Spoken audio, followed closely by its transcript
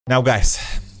Now guys,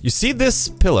 you see this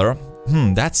pillar?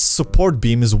 That support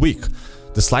beam is weak.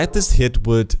 The slightest hit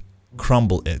would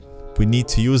crumble it. We need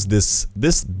to use this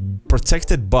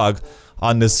protected bug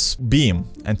on this beam,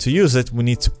 and to use it we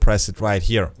need to press it right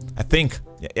here. I think,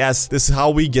 yes, this is how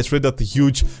we get rid of the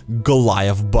huge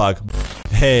Goliath bug.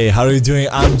 Hey, how are you doing?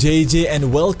 I'm JJ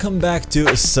and welcome back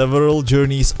to several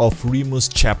journeys of Reemus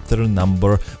chapter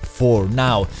number 4.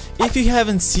 Now, if you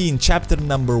haven't seen chapter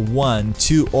number 1,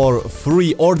 2 or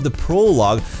 3 or the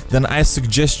prologue, then I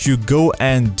suggest you go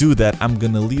and do that. I'm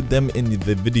gonna leave them in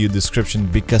the video description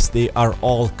because they are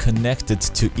all connected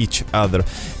to each other.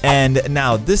 And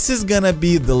now this is gonna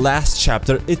be the last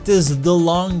chapter. It is the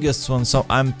longest one, so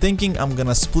I'm thinking I'm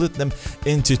gonna split them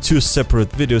into 2 separate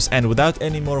videos. And without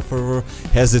any more further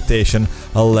hesitation,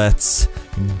 let's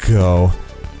go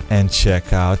and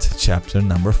check out chapter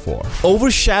number 4.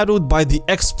 Overshadowed by the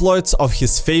exploits of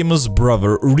his famous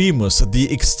brother Reemus, the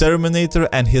exterminator,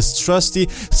 and his trusty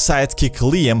sidekick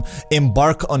Liam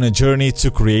embark on a journey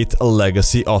to create a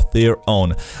legacy of their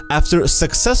own. After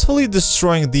successfully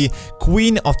destroying the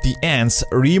Queen of the Ants,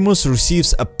 Reemus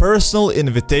receives a personal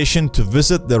invitation to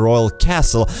visit the royal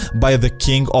castle by the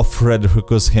king of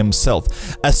Fredericus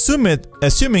himself.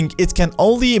 Assuming it can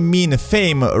only mean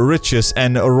fame, riches,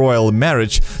 and a royal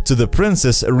marriage to the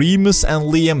princess, Reemus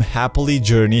and Liam happily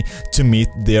journey to meet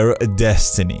their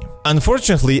destiny.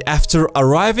 Unfortunately, after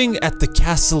arriving at the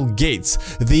castle gates,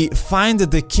 they find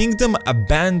the kingdom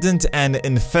abandoned and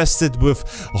infested with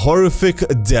horrific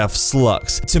death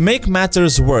slugs. To make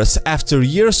matters worse, after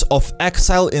years of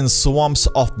exile in swamps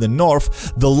of the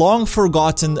north, the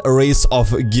long-forgotten race of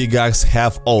Gigax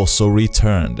have also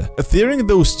returned. Fearing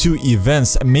those two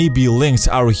events may be linked,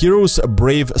 our heroes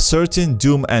brave certain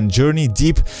doom and journey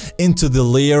deep into the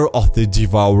lair of the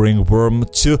devouring worm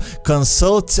to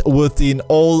consult with an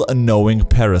all-knowing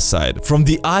parasite. From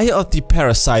the eye of the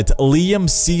parasite, Liam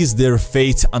sees their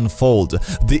fate unfold.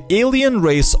 The alien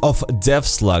race of death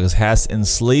slugs has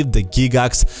enslaved the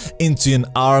Gigax into an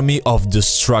army of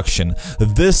destruction.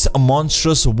 This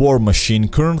monstrous war machine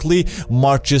currently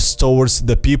marches towards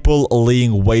the people,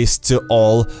 laying waste to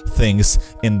all things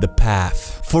in the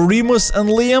path. For Reemus and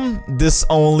Liam, this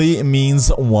only means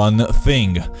one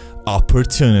thing: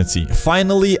 opportunity.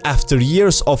 Finally, after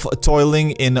years of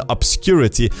toiling in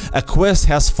obscurity, a quest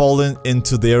has fallen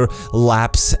into their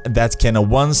laps that can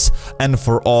once and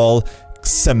for all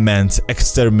cement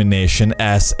extermination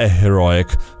as a heroic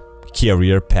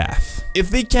career path. If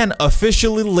they can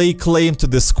officially lay claim to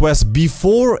this quest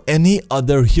before any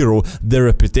other hero, the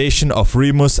reputation of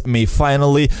Reemus may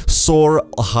finally soar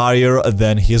higher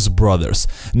than his brothers.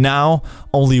 Now,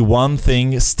 only one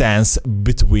thing stands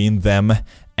between them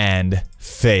and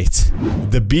fate: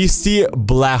 the beastie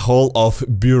black hole of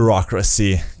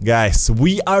bureaucracy. Guys,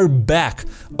 we are back.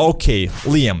 Okay,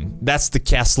 Liam, that's the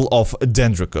castle of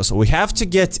Fredericus. We have to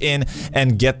get in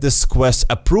and get this quest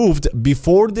approved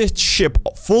before the ship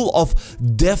full of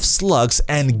death slugs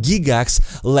and Gigax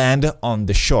land on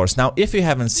the shores. Now, if you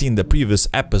haven't seen the previous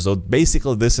episode,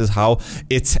 basically this is how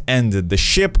it ended. The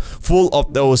ship full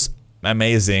of those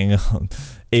amazing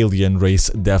alien race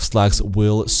death slugs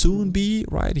will soon be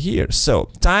right here. So,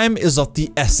 time is of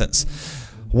the essence.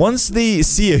 Once they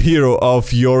see a hero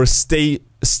of your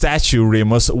statue,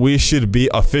 Reemus, we should be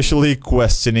officially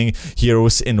questioning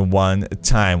heroes in one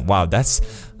time. Wow, that's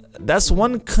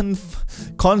one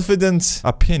confident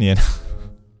opinion.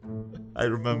 I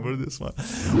remember this one.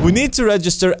 We need to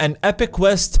register an epic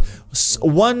quest,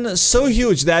 one so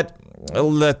huge that,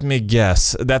 let me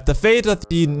guess, that the fate of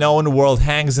the known world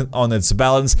hangs on its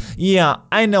balance. Yeah,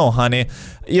 I know, honey.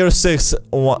 You're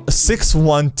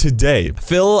 6'1" today.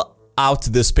 Fill out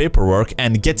this paperwork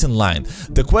and get in line.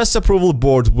 The quest approval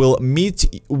board will meet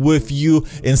with you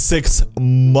in 6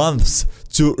 months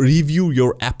to review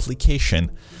your application.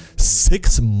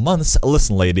 6 months?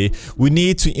 Listen, lady, we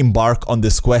need to embark on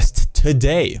this quest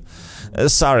today.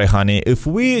 Sorry, honey, if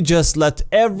we just let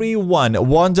everyone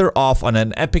wander off on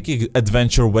an epic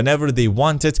adventure whenever they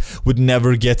wanted, we'd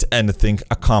never get anything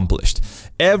accomplished.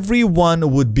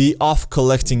 Everyone would be off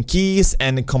collecting keys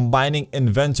and combining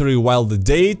inventory while the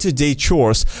day-to-day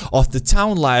chores of the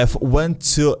town life went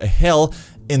to hell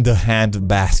in the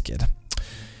handbasket.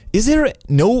 Is there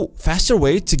no faster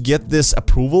way to get this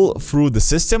approval through the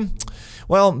system?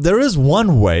 Well, there is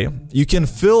one way. You can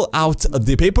fill out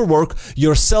the paperwork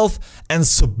yourself and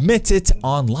submit it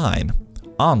online.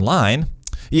 Online?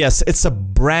 Yes, it's a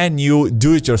brand new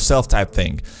do-it-yourself type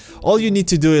thing. All you need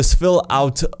to do is fill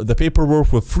out the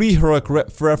paperwork with 3 heroic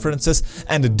references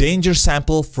and a danger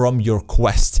sample from your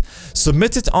quest.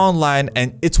 Submit it online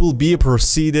and it will be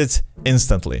proceeded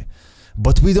instantly.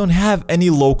 but we don't have any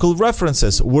local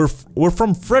references. We're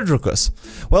from Fredericus.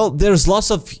 Well, there's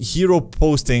lots of hero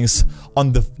postings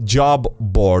on the job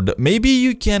board. Maybe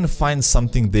you can find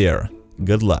something there.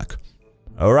 Good luck.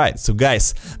 Alright, so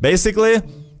guys, basically,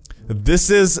 this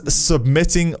is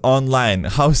submitting online.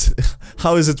 How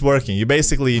is it working? You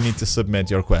need to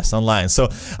submit your quest online. So,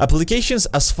 applications,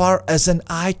 as far as an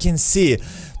eye can see,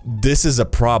 this is a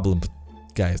problem.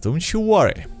 Guys, don't you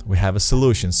worry, we have a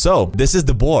solution. So, this is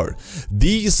the board.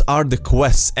 These are the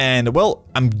quests, and well,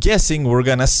 I'm guessing we're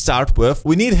gonna start with,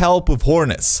 we need help with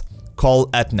hornets. Call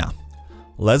Edna.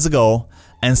 Let's go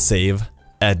and save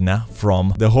Edna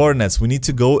from the hornets. We need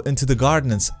to go into the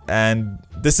gardens, and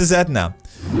this is Edna.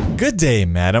 Good day,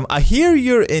 madam. I hear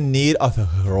you're in need of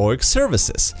heroic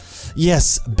services.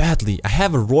 Yes, badly. I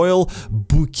have a royal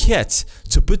bouquet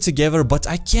to put together, but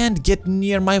I can't get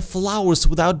near my flowers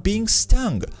without being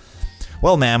stung.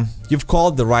 Well, ma'am, you've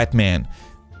called the right man.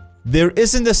 There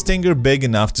isn't a stinger big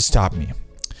enough to stop me.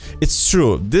 It's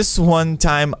true, this one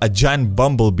time a giant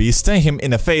bumblebee stung him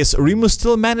in the face, Reemus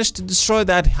still managed to destroy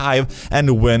that hive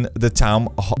and win the town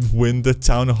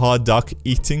hot dog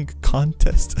eating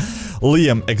contest.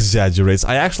 Liam exaggerates.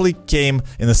 I actually came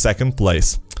in the second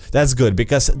place. That's good,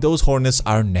 because those hornets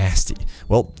are nasty.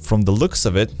 Well, from the looks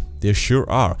of it, they sure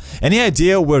are. Any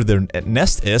idea where their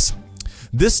nest is?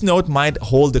 This note might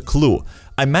hold a clue.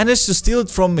 I managed to steal it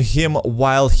from him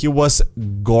while he was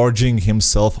gorging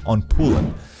himself on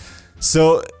Poulin.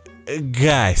 So,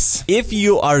 guys, if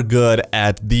you are good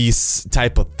at these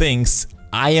type of things,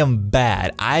 I am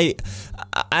bad. I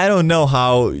don't know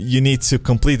how you need to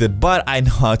complete it, but I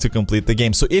know how to complete the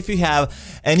game. So if you have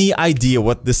any idea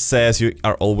what this says, you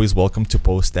are always welcome to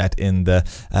post that in the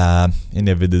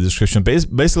video description.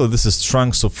 Basically, this is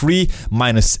trunk, so 3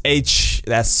 minus H,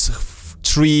 that's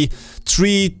 3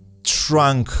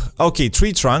 trunk. Okay,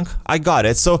 tree trunk. I got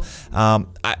it. So,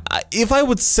 if I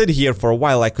would sit here for a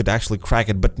while, I could actually crack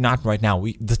it, but not right now.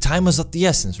 The time is of the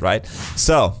essence, right?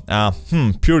 So,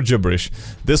 pure gibberish.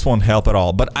 This won't help at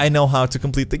all, but I know how to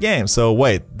complete the game. So,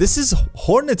 wait, this is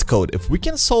Hornet code. If we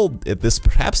can solve this,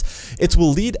 perhaps it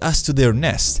will lead us to their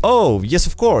nest. Oh, yes,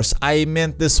 of course. I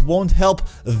meant this won't help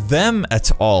them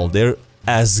at all. They're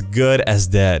as good as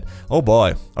dead. Oh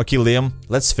boy. Okay, Liam,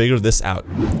 let's figure this out,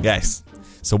 guys.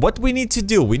 So what we need to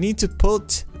do, we need to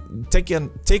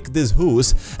take this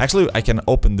hose. Actually, I can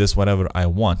open this whenever I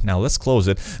want. Now let's close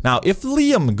it. Now, if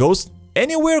Liam goes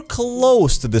anywhere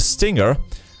close to the stinger,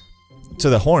 to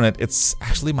the hornet, it's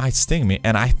actually might sting me,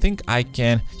 and I think I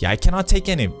can. Yeah, I cannot take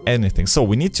anything. So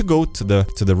we need to go to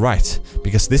the right,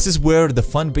 because this is where the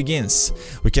fun begins.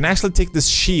 We can actually take this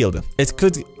shield. It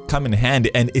could come in handy,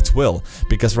 and it will,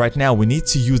 because right now we need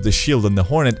to use the shield on the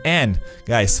hornet. And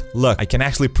guys, look, I can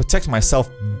actually protect myself.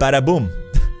 Bada boom.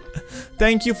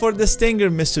 Thank you for the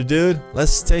stinger, Mr. Dude.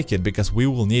 Let's take it, because we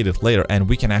will need it later, and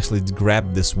we can actually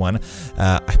grab this one.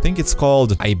 I think it's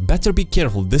called, I better be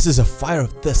careful, this is a fire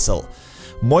thistle.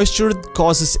 Moisture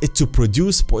causes it to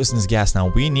produce poisonous gas. Now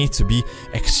we need to be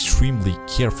extremely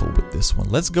careful with this one.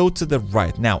 Let's go to the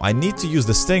right. Now I need to use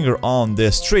the stinger on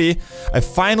this tree. I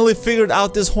finally figured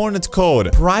out this hornet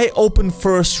code. Pry open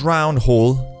first round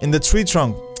hole in the tree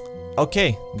trunk.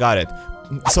 Okay, got it.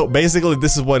 So basically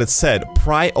this is what it said.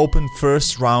 Pry open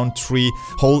first round tree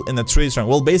hole in the tree trunk.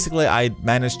 Well, basically I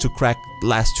managed to crack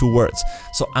last 2 words.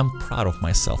 So I'm proud of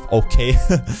myself, okay?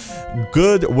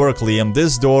 Good work, Liam.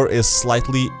 This door is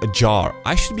slightly ajar.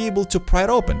 I should be able to pry it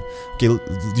open. Okay,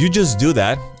 you just do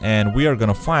that, and we are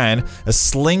gonna find a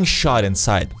slingshot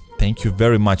inside. Thank you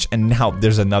very much. And now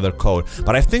there's another code,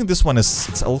 but I think this one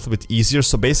it's a little bit easier.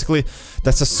 So basically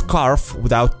that's a scarf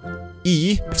without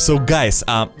E. So guys,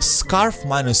 scarf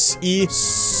minus E,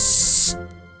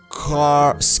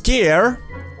 scare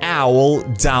owl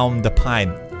down the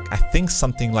pine. I think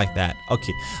something like that.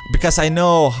 Okay, because I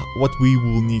know what we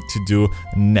will need to do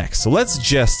next. So let's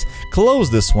just close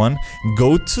this one,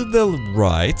 go to the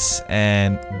right,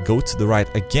 and go to the right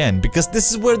again, because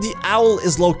this is where the owl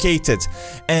is located.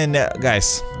 And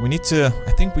guys, we need to,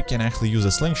 I think we can actually use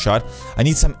a slingshot. I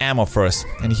need some ammo first,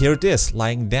 and here it is,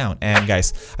 lying down. And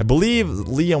guys, I believe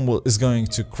Liam is going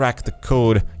to crack the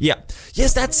code. Yeah,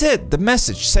 yes, that's it. The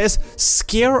message says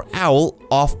scare owl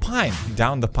off pine,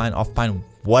 down the pine, off pine,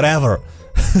 whatever.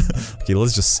 Okay,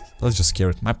 let's just scare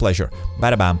it. My pleasure.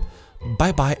 Bada bam.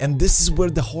 Bye bye. And this is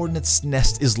where the hornet's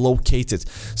nest is located.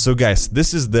 So guys,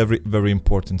 this is the very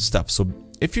important stuff. So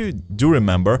if you do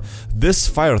remember, this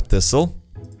fire thistle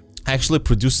actually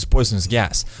produces poisonous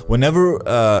gas whenever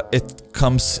it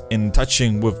comes in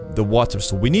touching with the water.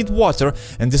 So we need water,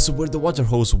 and this is where the water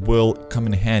hose will come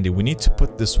in handy. We need to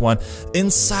put this one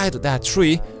inside that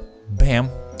tree. Bam.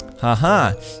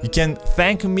 Haha, you can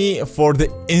thank me for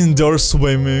the indoor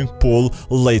swimming pool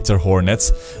later,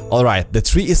 Hornets. Alright, the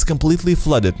tree is completely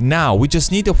flooded. Now, we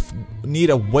just need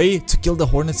a way to kill the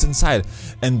Hornets inside.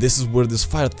 And this is where this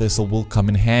fire thistle will come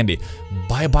in handy.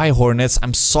 Bye-bye, Hornets.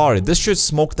 I'm sorry. This should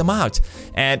smoke them out.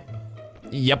 And,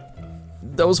 yep,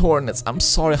 those Hornets. I'm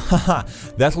sorry. Haha,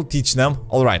 that'll teach them.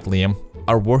 Alright, Liam,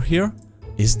 our war here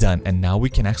is done. And now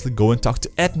we can actually go and talk to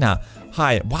Etna.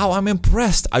 Hi, wow, I'm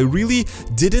impressed. I really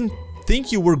didn't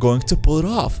think you were going to pull it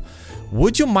off.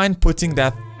 Would you mind putting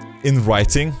that in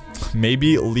writing?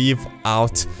 Maybe leave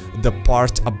out the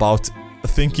part about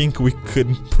thinking we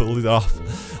couldn't pull it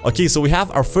off. Okay, so we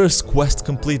have our first quest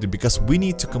completed because we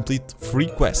need to complete 3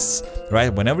 quests,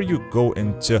 right? Whenever you go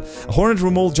into a Hornet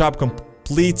removal job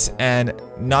complete and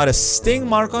not a sting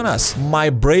mark on us. My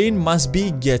brain must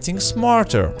be getting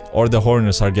smarter, or the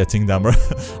Hornets are getting dumber.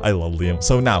 I love Liam.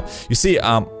 So now, you see,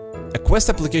 a quest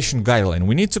application guideline.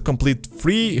 We need to complete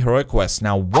 3 heroic quests.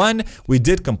 Now, 1 we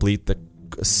did complete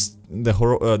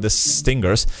the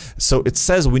stingers, so it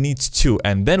says we need 2,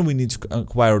 and then we need to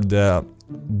acquire the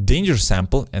danger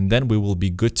sample, and then we will be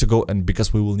good to go, and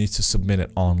because we will need to submit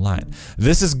it online.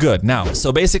 This is good. Now,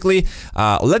 so basically,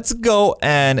 let's go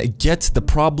and get the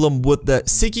problem with the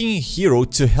seeking hero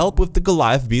to help with the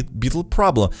Goliath beetle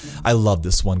problem. I love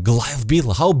this one. Goliath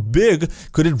beetle, how big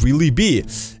could it really be?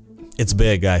 It's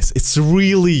big, guys. It's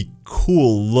really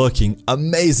cool looking,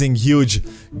 amazing, huge.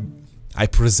 I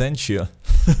present you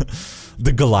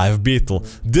the Goliath beetle.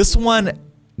 This one,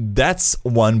 that's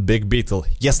one big beetle.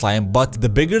 Yes, Lion, but the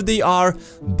bigger they are,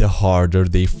 the harder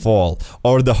they fall,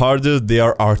 or the harder they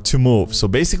are to move. So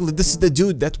basically, this is the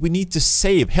dude that we need to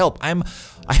save. Help! I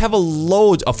have a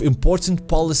load of important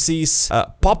policies,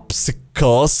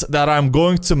 popsicles that I'm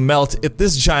going to melt if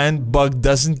this giant bug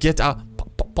doesn't get out.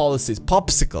 Policies,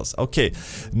 popsicles. Okay,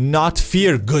 not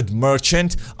fear, good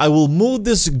merchant. I will move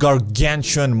this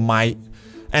gargantuan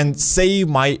and save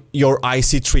your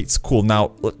icy treats. Cool.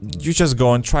 Now you just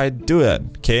go and try to do it.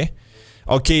 Okay.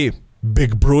 Okay,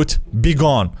 big brute, be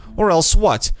gone. Or else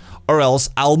what? Or else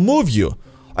I'll move you.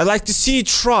 I'd like to see you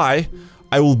try.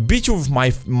 I will beat you with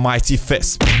my mighty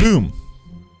fist. Boom.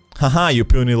 Haha, you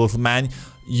puny little man.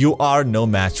 You are no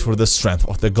match for the strength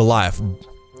of the Goliath.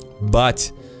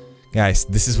 But guys,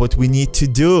 this is what we need to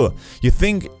do. You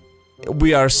think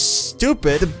we are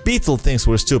stupid? The beetle thinks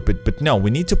we're stupid, but no,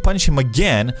 we need to punch him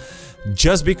again,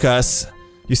 just because,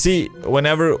 you see,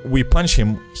 whenever we punch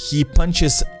him, he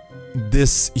punches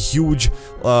this huge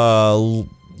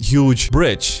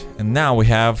bridge, and now we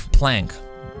have plank,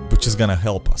 which is gonna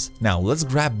help us. Now, let's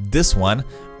grab this one.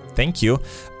 Thank you.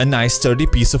 A nice sturdy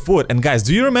piece of wood. And guys,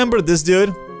 do you remember this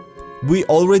dude? We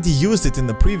already used it in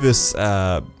the previous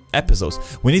episodes.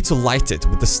 We need to light it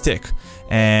with the stick.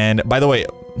 And by the way,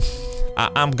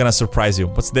 I'm gonna surprise you.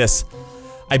 What's this?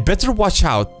 I better watch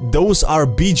out. Those are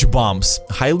beach bombs,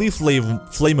 highly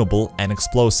flammable and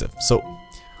explosive. So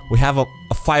we have a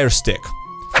fire stick.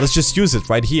 Let's just use it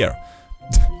right here.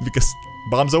 Because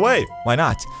bombs away. Why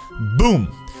not?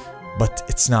 Boom. But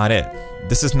it's not it.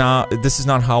 This is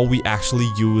not how we actually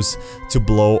use to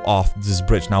blow off this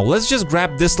bridge. Now let's just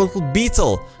grab this little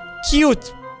beetle.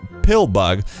 Cute pill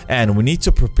bug, and we need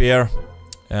to prepare.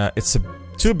 It's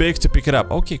too big to pick it up.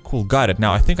 Okay, cool, got it.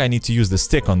 Now I think I need to use the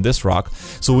stick on this rock.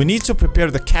 So we need to prepare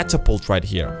the catapult right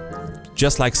here,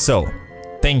 just like so.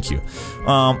 Thank you.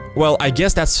 Well, I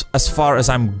guess that's as far as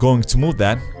I'm going to move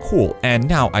that. Cool. And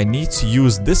now I need to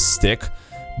use this stick.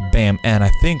 Bam. And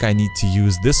I think I need to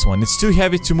use this one. It's too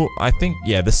heavy to move. I think,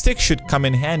 yeah, the stick should come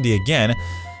in handy again.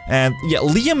 And yeah,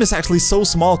 Liam is actually so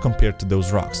small compared to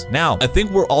those rocks. Now, I think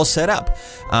we're all set up.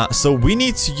 So we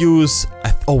need to use...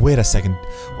 oh, wait a second.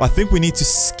 I think we need to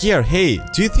scare... Hey,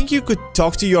 do you think you could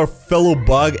talk to your fellow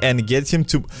bug and get him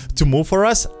to move for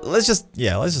us? Let's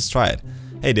just try it.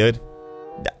 Hey, dude.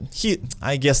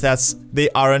 I guess they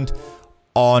aren't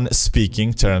on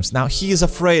speaking terms. Now, he is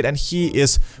afraid and he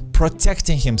is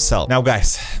protecting himself. Now,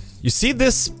 guys, you see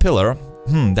this pillar?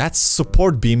 That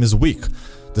support beam is weak.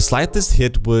 The slightest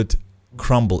hit would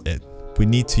crumble it. We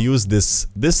need to use this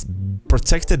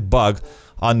protected bug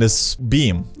on this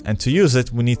beam, and to use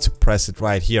it we need to press it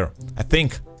right here. I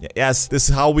think, yes, this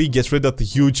is how we get rid of the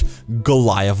huge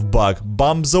Goliath bug.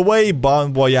 Bombs away,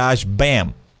 bon voyage,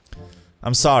 bam.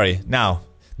 I'm sorry. Now,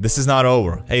 this is not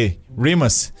over. Hey,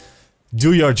 Reemus,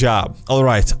 do your job.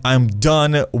 Alright, I'm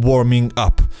done warming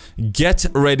up. Get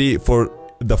ready for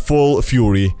the full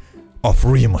fury of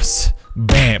Reemus.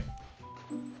 Bam.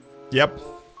 Yep.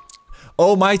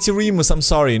 Oh, mighty Reemus, I'm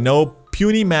sorry. No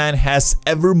puny man has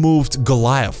ever moved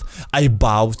Goliath. I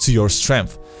bow to your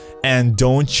strength. And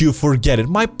don't you forget it,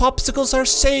 my popsicles are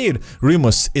saved!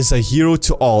 Reemus is a hero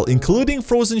to all, including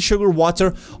frozen sugar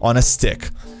water on a stick.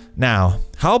 Now,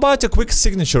 how about a quick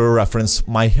signature reference,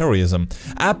 my heroism?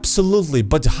 Absolutely,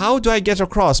 but how do I get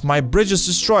across? My bridge is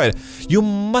destroyed. You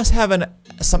must have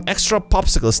some extra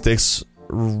popsicle sticks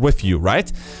with you,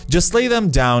 right? Just lay them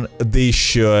down, they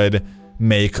should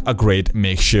make a great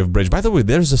makeshift bridge. By the way,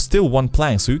 there's still one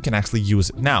plank, so you can actually use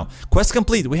it. Now, quest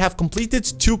complete. We have completed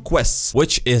 2 quests,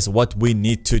 which is what we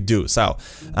need to do. So,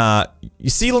 you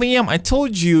see, Liam, I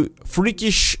told you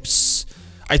freakish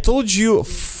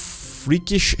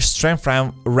strength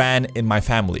ran in my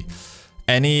family.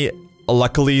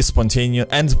 Luckily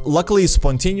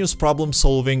spontaneous problem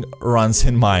solving runs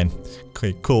in mine.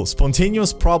 Okay, cool.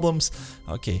 Spontaneous problems.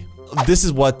 Okay, this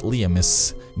is what Liam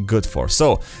is good for.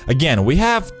 So again, we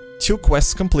have 2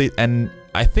 quests complete, and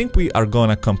I think we are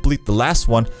gonna complete the last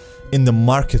one in the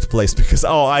marketplace, because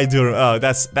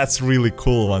that's really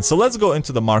cool one. So let's go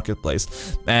into the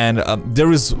marketplace, and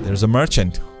there's a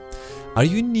merchant. Are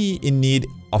you in need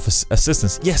of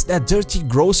assistance? Yes, that dirty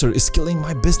grocer is killing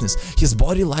my business. His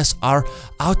body lice are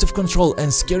out of control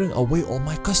and scaring away all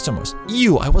my customers.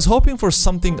 Ew, I was hoping for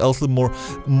something a little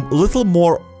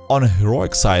more on a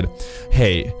heroic side.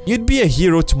 Hey, you'd be a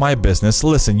hero to my business.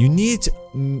 Listen,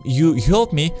 you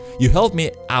help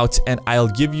me out, and I'll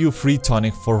give you free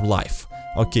tonic for life.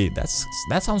 Okay,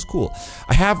 that sounds cool.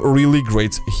 I have a really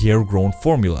great hair grown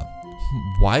formula.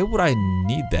 Why would I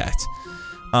need that?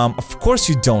 Of course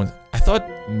you don't. I thought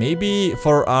maybe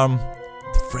for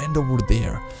the friend over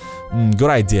there. Good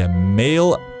idea.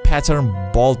 Male pattern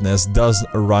baldness does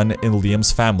run in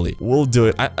Liam's family. We'll do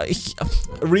it.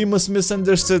 Reemus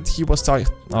misunderstood. He was talking.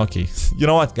 Okay, you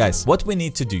know what, guys? What we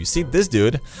need to do? You see, this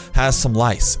dude has some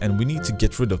lice, and we need to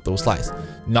get rid of those lice.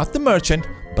 Not the merchant,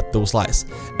 but those lice.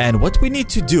 And what we need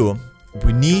to do,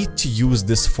 we need to use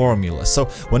this formula. So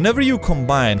whenever you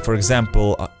combine, for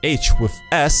example, H with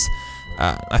S,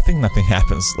 I think nothing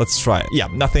happens. Let's try it. Yeah,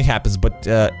 nothing happens. But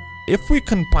if we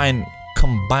combine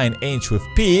H with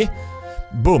P,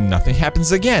 boom, nothing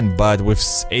happens again. But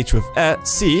with H with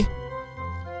C,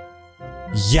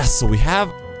 yes, so we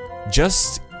have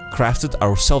just crafted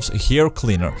ourselves a hair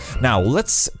cleaner. Now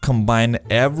let's combine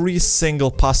every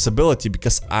single possibility,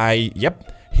 because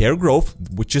hair growth,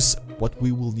 which is what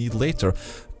we will need later.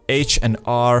 H and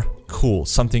R, cool,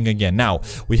 something again. Now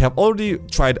we have already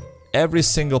tried every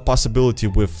single possibility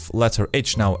with letter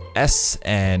H. Now S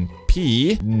and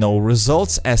P, no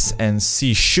results. S and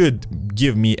C should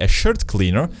give me a shirt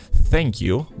cleaner. Thank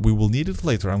you. We will need it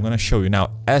later. I'm gonna show you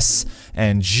now. S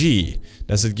and G,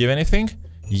 does it give anything?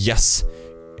 Yes,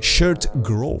 shirt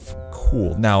growth.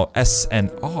 Cool. Now S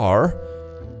and R,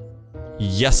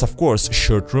 yes, of course,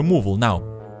 shirt removal. Now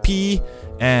P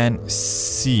and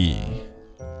C,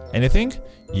 anything?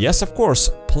 Yes, of course,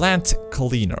 plant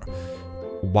cleaner.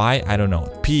 Why? I don't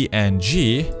know. P and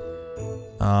G,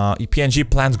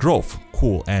 plant growth.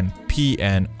 Cool. And P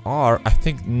and R, I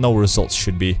think no results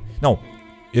should be. No,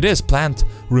 it is plant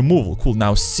removal. Cool.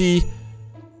 Now C,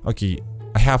 okay,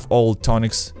 I have all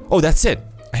tonics. Oh, that's it.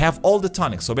 I have all the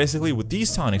tonics. So basically with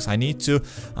these tonics, I need to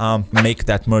make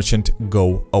that merchant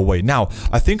go away. Now,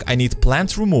 I think I need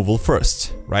plant removal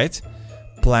first, right?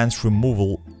 Plant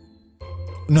removal.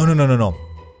 No.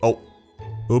 Oh,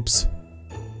 oops.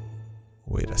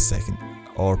 Wait a second.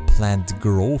 Or plant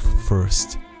growth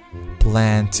first.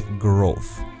 Plant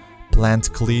growth.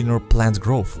 Plant cleaner, plant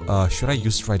growth. Should I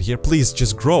use it right here? Please,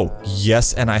 just grow.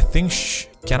 Yes, and I think...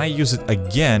 can I use it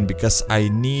again? Because I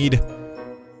need...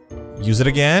 Use it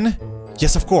again?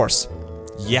 Yes, of course.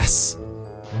 Yes.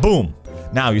 Boom.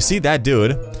 Now, you see that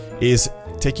dude is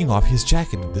taking off his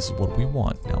jacket. This is what we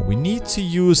want. Now, we need to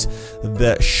use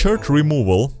the shirt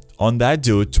removal on that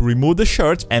dude to remove the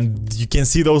shirt, and you can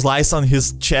see those lice on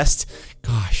his chest.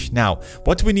 Gosh, now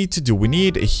what we need to do, we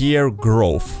need a hair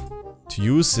growth to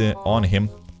use it on him.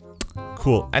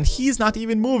 Cool, and he's not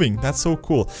even moving. That's so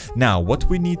cool. Now what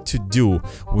we need to do,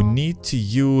 we need to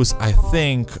use, I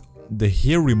think, the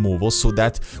hair removal so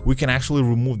that we can actually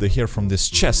remove the hair from this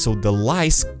chest, so the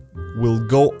lice will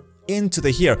go into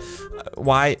the hair.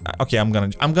 Why? Okay, I'm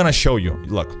gonna show you.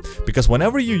 Look, because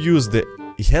whenever you use the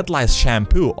head lice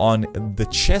shampoo on the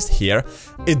chest here,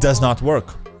 it does not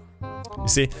work. You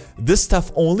see, this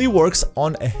stuff only works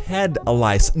on a head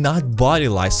lice, not body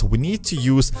lice. So we need to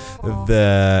use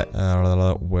the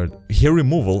hair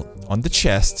removal on the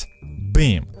chest.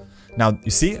 Bam. Now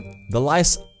you see, the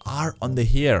lice are on the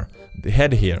hair, the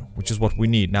head here, which is what we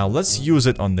need. Now let's use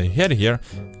it on the head here.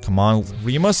 Come on,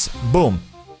 Reemus. Boom.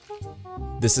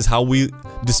 This is how we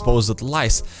dispose of the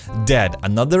lice. Dead.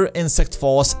 Another insect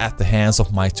falls at the hands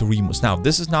of mighty Reemus. Now,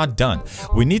 this is not done.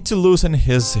 We need to loosen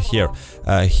his hair.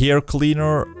 Hair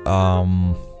cleaner,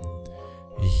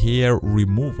 hair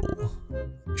removal.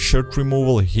 Shirt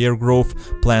removal, hair growth,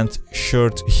 plant,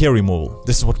 shirt, hair removal.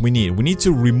 This is what we need. We need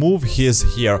to remove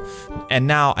his hair. And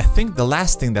now I think the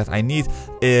last thing that I need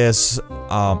is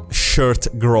shirt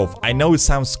growth. I know it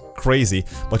sounds crazy,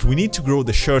 but we need to grow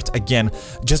the shirt again,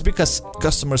 just because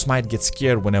customers might get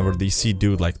scared whenever they see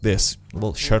dude like this,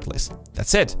 well, shirtless.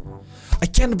 That's it. I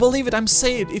can't believe it, I'm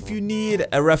saying it. If you need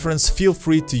a reference, feel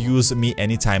free to use me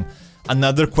anytime.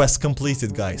 Another quest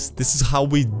completed, guys. This is how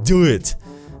we do it.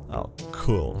 Oh,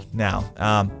 cool.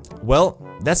 Now, well,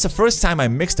 that's the first time I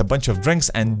mixed a bunch of drinks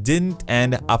and didn't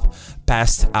end up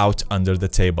passed out under the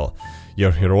table.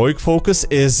 Your heroic focus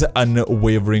is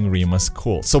unwavering, Reemus.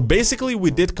 Cool. So basically,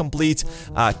 we did complete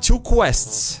 2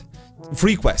 quests.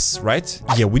 3 quests, right?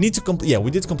 Yeah, we need to complete. Yeah,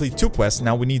 we did complete 2 quests.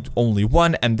 Now we need only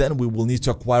 1, and then we will need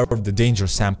to acquire the danger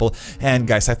sample. And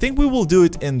guys, I think we will do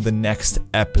it in the next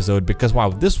episode because wow,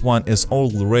 this one is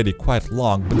already quite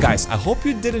long. But guys, I hope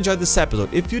you did enjoy this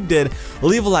episode. If you did,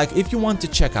 leave a like. If you want to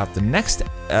check out the next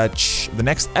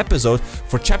episode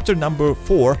for chapter number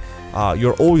 4.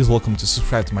 You're always welcome to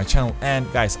subscribe to my channel.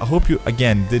 And guys, I hope you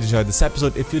again did enjoy this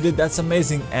episode. If you did, that's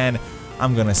amazing. And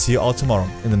I'm gonna see you all tomorrow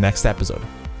in the next episode.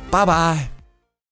 Bye bye.